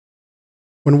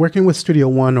When working with Studio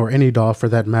One or any DAW for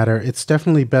that matter, it's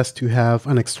definitely best to have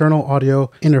an external audio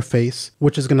interface,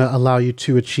 which is going to allow you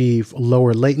to achieve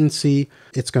lower latency.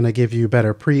 It's going to give you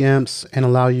better preamps and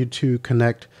allow you to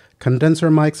connect condenser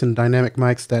mics and dynamic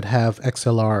mics that have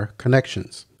XLR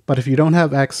connections. But if you don't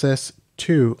have access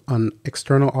to an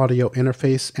external audio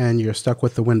interface and you're stuck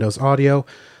with the Windows Audio,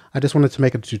 I just wanted to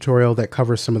make a tutorial that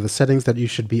covers some of the settings that you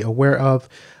should be aware of.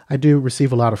 I do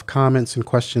receive a lot of comments and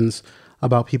questions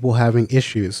about people having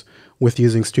issues with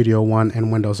using Studio One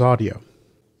and Windows Audio.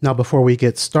 Now, before we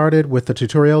get started with the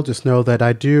tutorial, just know that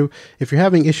if you're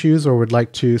having issues or would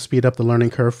like to speed up the learning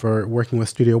curve for working with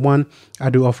Studio One, I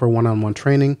do offer one-on-one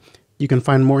training. You can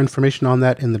find more information on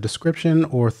that in the description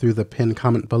or through the pinned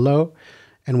comment below.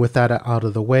 And with that out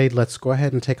of the way, let's go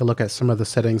ahead and take a look at some of the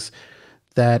settings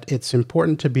that it's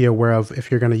important to be aware of if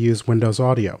you're going to use Windows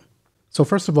Audio. So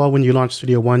first of all, when you launch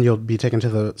Studio One, you'll be taken to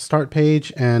the start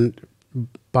page, and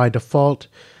by default,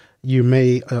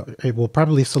 it will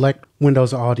probably select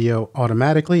Windows Audio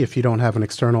automatically if you don't have an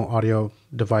external audio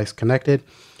device connected.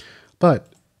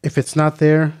 But if it's not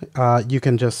there, you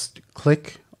can just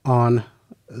click on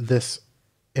this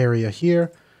area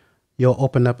here. You'll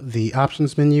open up the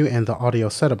options menu and the audio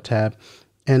setup tab.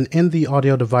 And in the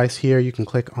audio device here, you can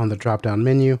click on the drop-down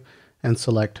menu and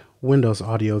select Windows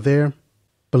Audio there.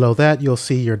 Below that, you'll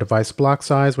see your device block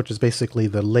size, which is basically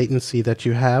the latency that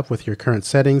you have with your current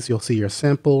settings. You'll see your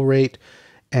sample rate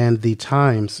and the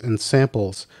times and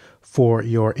samples for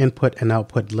your input and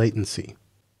output latency YouTube.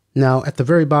 Now, at the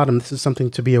very bottom, this is something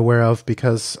to be aware of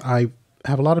because I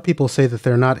have a lot of people say that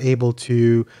they're not able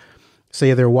to,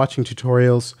 say they're watching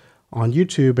tutorials on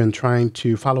YouTube and trying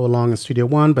to follow along in Studio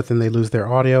One, but then they lose their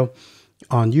audio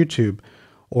on YouTube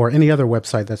or any other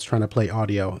website that's trying to play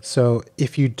audio. So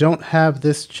if you don't have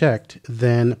this checked,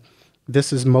 then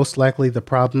this is most likely the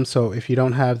problem. So if you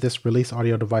don't have this release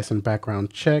audio device and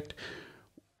background checked,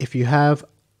 if you have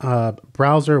a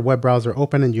web browser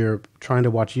open and you're trying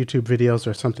to watch YouTube videos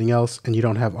or something else and you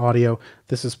don't have audio,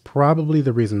 this is probably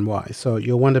the reason why. So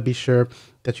you'll want to be sure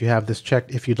that you have this checked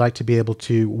if you'd like to be able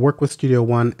to work with Studio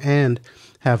One and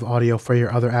have audio for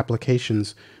your other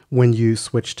applications when you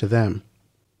switch to them.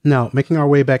 Now, making our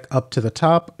way back up to the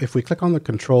top, if we click on the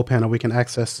control panel, we can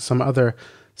access some other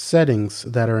settings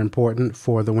that are important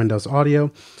for the Windows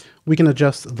Audio. We can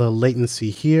adjust the latency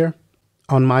here.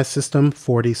 On my system,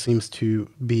 40 seems to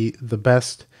be the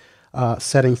best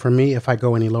setting for me. If I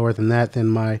go any lower than that, then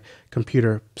my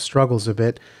computer struggles a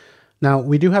bit. Now,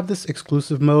 we do have this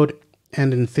exclusive mode,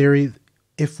 and in theory,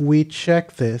 if we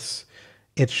check this,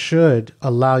 it should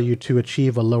allow you to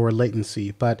achieve a lower latency,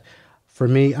 but for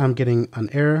me, I'm getting an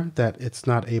error that it's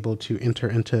not able to enter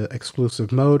into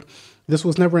exclusive mode. This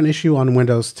was never an issue on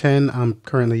Windows 10. I'm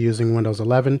currently using Windows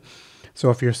 11.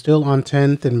 So if you're still on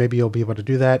 10, then maybe you'll be able to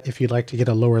do that. If you'd like to get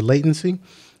a lower latency,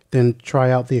 then try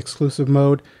out the exclusive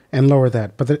mode and lower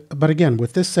that. But again,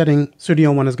 with this setting,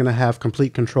 Studio One is going to have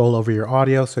complete control over your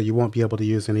audio, so you won't be able to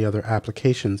use any other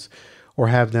applications or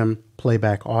have them play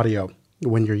back audio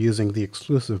when you're using the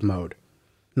exclusive mode.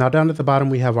 Now down at the bottom,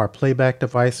 we have our playback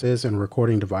devices and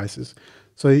recording devices.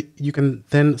 So you can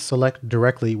then select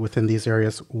directly within these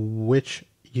areas which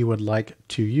you would like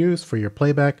to use for your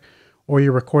playback or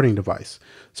your recording device.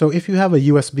 So if you have a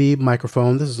USB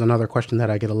microphone, this is another question that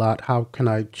I get a lot. How can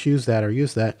I choose that or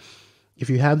use that? If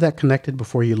you have that connected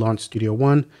before you launch Studio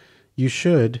One, you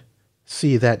should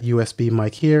see that USB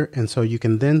mic here. And so you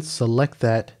can then select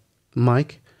that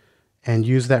mic and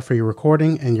use that for your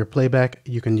recording, and your playback,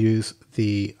 you can use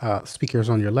the speakers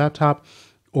on your laptop,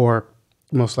 or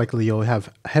most likely you'll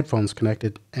have headphones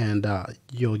connected and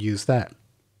you'll use that.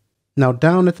 Now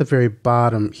down at the very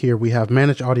bottom here, we have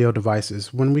Manage Audio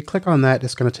Devices. When we click on that,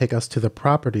 it's going to take us to the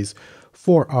properties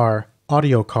for our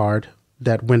audio card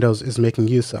that Windows is making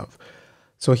use of.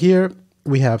 So here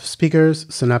we have speakers,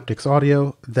 Synaptics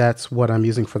Audio. That's what I'm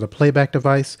using for the playback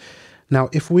device. Now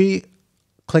if we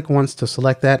click once to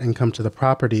select that and come to the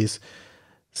properties,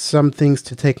 some things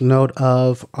to take note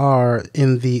of are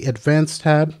in the Advanced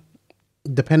tab.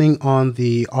 Depending on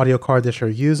the audio card that you're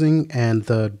using and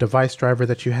the device driver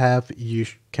that you have, you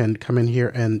can come in here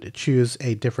and choose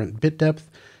a different bit depth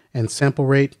and sample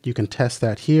rate. You can test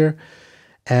that here,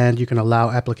 and you can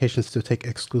allow applications to take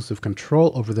exclusive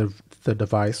control over the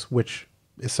device, which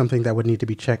is something that would need to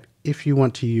be checked if you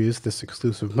want to use this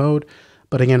exclusive mode.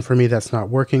 But again, for me, that's not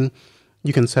working.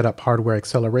 You can set up hardware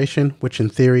acceleration, which in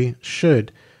theory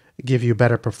should give you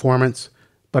better performance.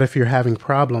 But if you're having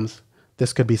problems,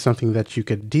 this could be something that you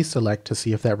could deselect to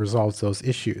see if that resolves those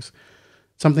issues.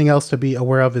 Something else to be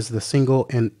aware of is the signal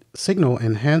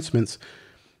enhancements.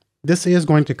 This is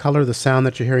going to color the sound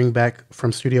that you're hearing back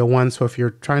from Studio One. So if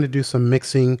you're trying to do some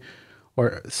mixing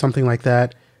or something like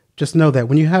that, just know that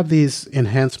when you have these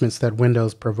enhancements that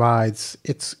Windows provides,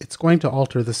 it's going to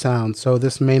alter the sound. So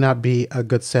this may not be a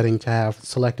good setting to have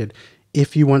selected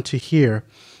if you want to hear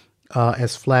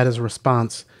as flat as a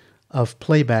response of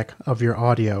playback of your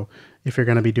audio if you're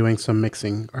going to be doing some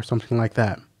mixing or something like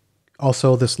that.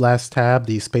 Also, this last tab,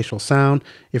 the spatial sound,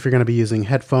 if you're going to be using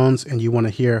headphones and you want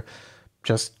to hear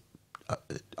just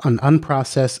an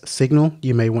unprocessed signal,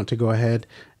 you may want to go ahead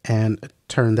and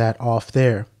turn that off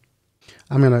there.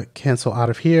 I'm going to cancel out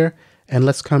of here, and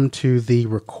let's come to the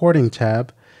recording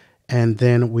tab, and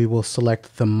then we will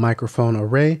select the microphone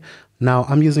array. Now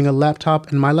I'm using a laptop,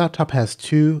 and my laptop has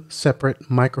two separate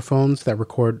microphones that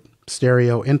record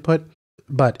stereo input.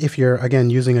 But if you're, again,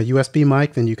 using a USB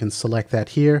mic, then you can select that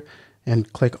here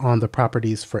and click on the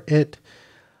properties for it.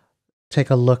 Take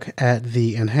a look at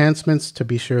the enhancements to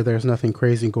be sure there's nothing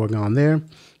crazy going on there.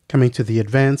 Coming to the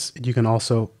advanced, you can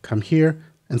also come here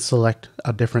and select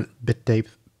a different bit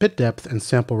depth and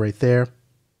sample rate there.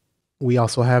 We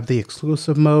also have the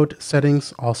exclusive mode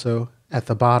settings also at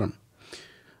the bottom.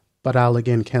 But I'll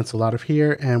again cancel out of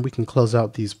here and we can close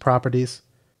out these properties.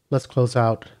 Let's close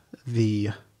out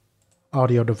the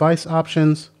audio device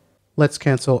options. Let's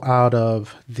cancel out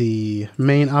of the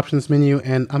main options menu,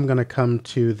 and I'm going to come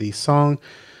to the song.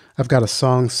 I've got a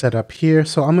song set up here,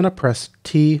 so I'm going to press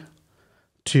T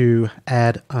to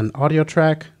add an audio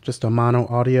track, just a mono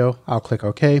audio. I'll click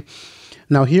OK.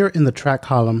 Now here in the track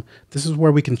column, this is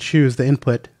where we can choose the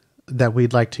input that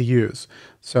we'd like to use.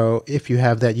 So if you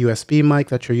have that USB mic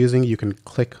that you're using, you can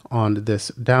click on this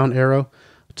down arrow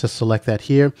to select that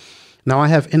here. Now I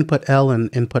have input L and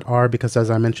input R because,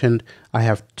 as I mentioned, I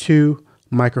have two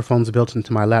microphones built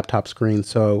into my laptop screen,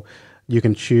 so you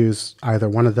can choose either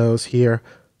one of those here.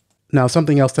 Now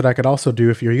something else that I could also do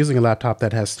if you're using a laptop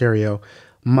that has stereo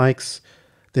mics,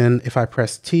 then if I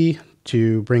press T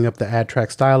to bring up the Add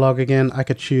Tracks dialog again, I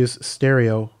could choose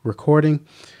stereo recording,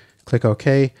 click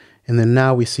OK, and then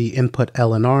now we see input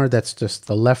L and R. That's just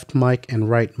the left mic and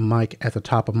right mic at the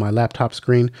top of my laptop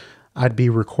screen. I'd be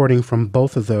recording from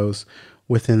both of those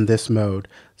within this mode.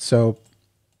 So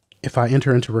if I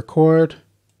enter into record,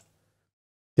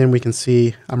 then we can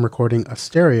see I'm recording a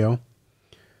stereo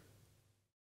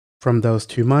from those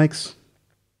two mics.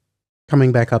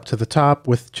 Coming back up to the top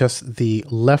with just the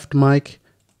left mic,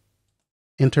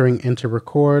 entering into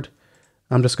record,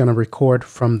 I'm just going to record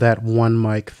from that one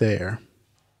mic there.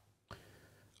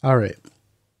 All right.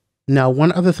 Now,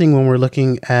 one other thing when we're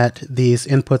looking at these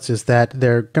inputs is that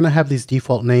they're going to have these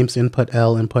default names, input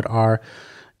L, input R.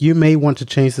 You may want to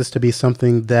change this to be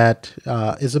something that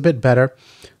is a bit better.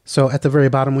 So at the very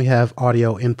bottom, we have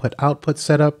audio input output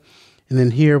setup. And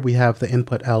then here we have the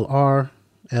input L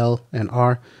and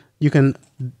R. You can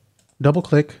double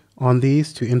click on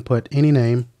these to input any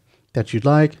name that you'd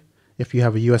like. If you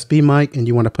have a USB mic and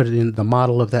you want to put it in the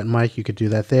model of that mic, you could do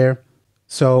that there.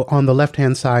 So on the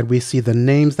left-hand side, we see the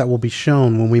names that will be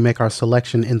shown when we make our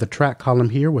selection in the track column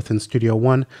here within Studio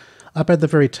One. Up at the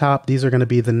very top, these are going to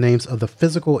be the names of the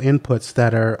physical inputs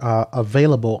that are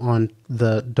available on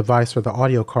the device or the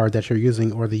audio card that you're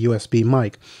using or the USB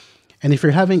mic. And if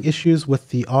you're having issues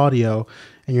with the audio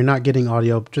and you're not getting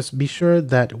audio, just be sure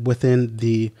that within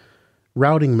the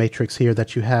routing matrix here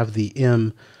that you have the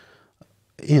M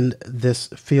in this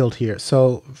field here.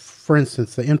 So for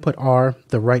instance, the input R,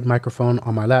 the right microphone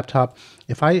on my laptop,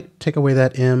 if I take away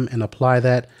that M and apply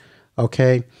that,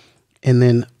 okay, and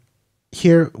then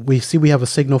here we see we have a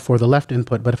signal for the left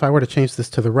input, but if I were to change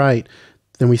this to the right,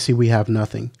 then we see we have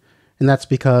nothing. And that's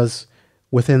because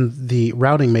within the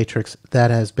routing matrix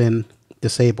that has been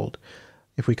disabled.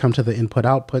 If we come to the input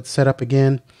output setup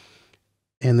again,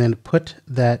 and then put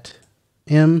that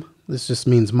M, this just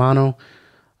means mono,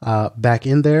 back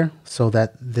in there so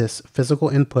that this physical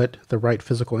input, the right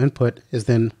physical input, is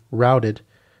then routed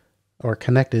or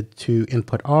connected to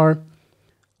input R.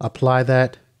 Apply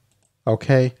that.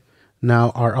 Okay. Now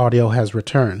our audio has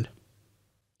returned.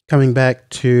 Coming back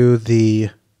to the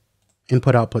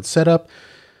input output setup,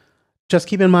 just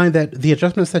keep in mind that the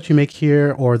adjustments that you make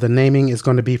here or the naming is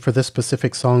going to be for this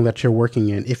specific song that you're working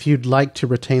in. If you'd like to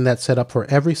retain that setup for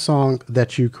every song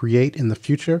that you create in the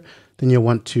future, then you'll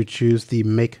want to choose the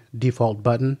Make Default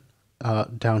button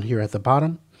down here at the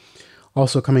bottom.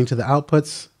 Also coming to the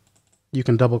outputs, you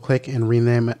can double click and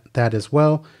rename that as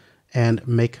well and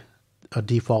make a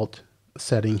default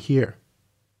setting here.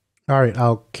 All right,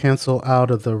 I'll cancel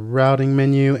out of the routing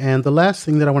menu. And the last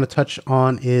thing that I want to touch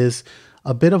on is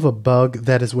a bit of a bug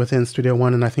that is within Studio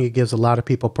One, and I think it gives a lot of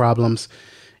people problems,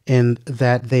 in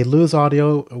that they lose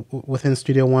audio within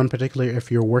Studio One, particularly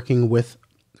if you're working with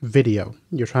video.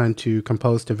 You're trying to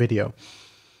compose to video.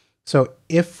 So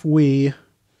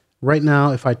right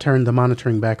now, if I turn the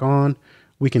monitoring back on,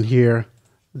 we can hear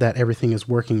that everything is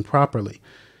working properly.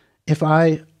 If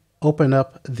I open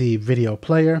up the video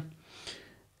player,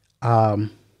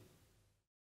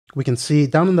 we can see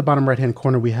down in the bottom right-hand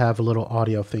corner, we have a little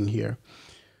audio thing here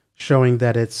showing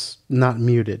that it's not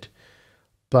muted.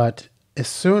 But as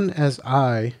soon as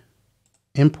I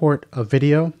import a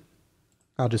video,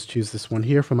 I'll just choose this one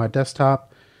here for my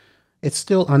desktop, it's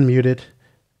still unmuted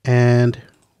and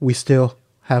we still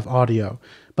have audio.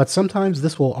 But sometimes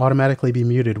this will automatically be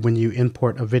muted when you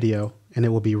import a video and it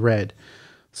will be red.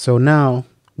 So now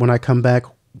when I come back,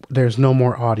 there's no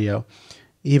more audio.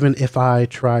 Even if I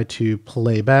try to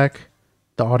play back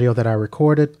the audio that I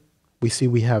recorded, we see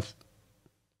we have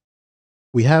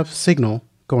signal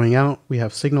going out. We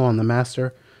have signal on the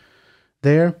master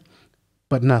there,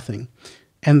 but nothing.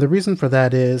 And the reason for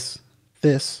that is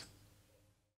this.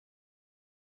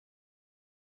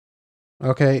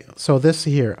 Okay, so this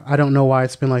here, I don't know why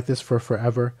it's been like this for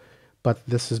forever, but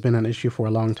this has been an issue for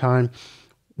a long time.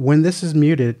 When this is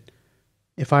muted,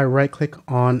 if I right click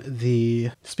on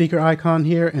the speaker icon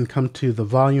here and come to the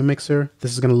volume mixer,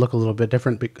 this is going to look a little bit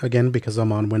different again because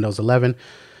I'm on Windows 11.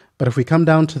 But if we come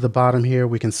down to the bottom here,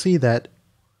 we can see that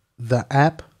the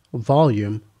app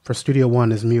volume for Studio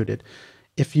One is muted.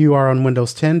 If you are on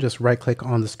Windows 10, just right click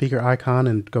on the speaker icon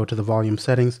and go to the volume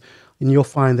settings, and you'll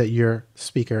find that your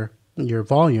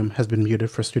volume has been muted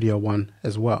for Studio One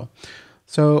as well.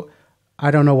 So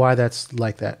I don't know why that's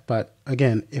like that, but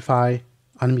again, if I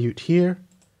unmute here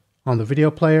on the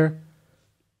video player,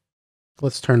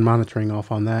 let's turn monitoring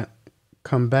off on that,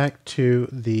 come back to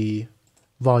the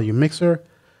volume mixer,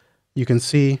 you can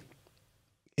see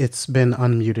it's been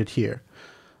unmuted here.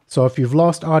 So if you've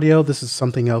lost audio, this is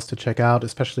something else to check out,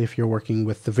 especially if you're working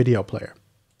with the video player.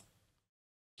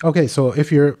 Okay, so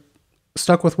if you're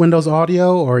stuck with Windows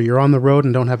Audio or you're on the road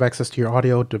and don't have access to your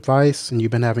audio device and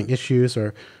you've been having issues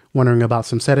or wondering about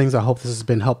some settings, I hope this has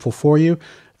been helpful for you.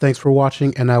 Thanks for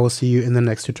watching, and I will see you in the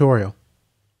next tutorial.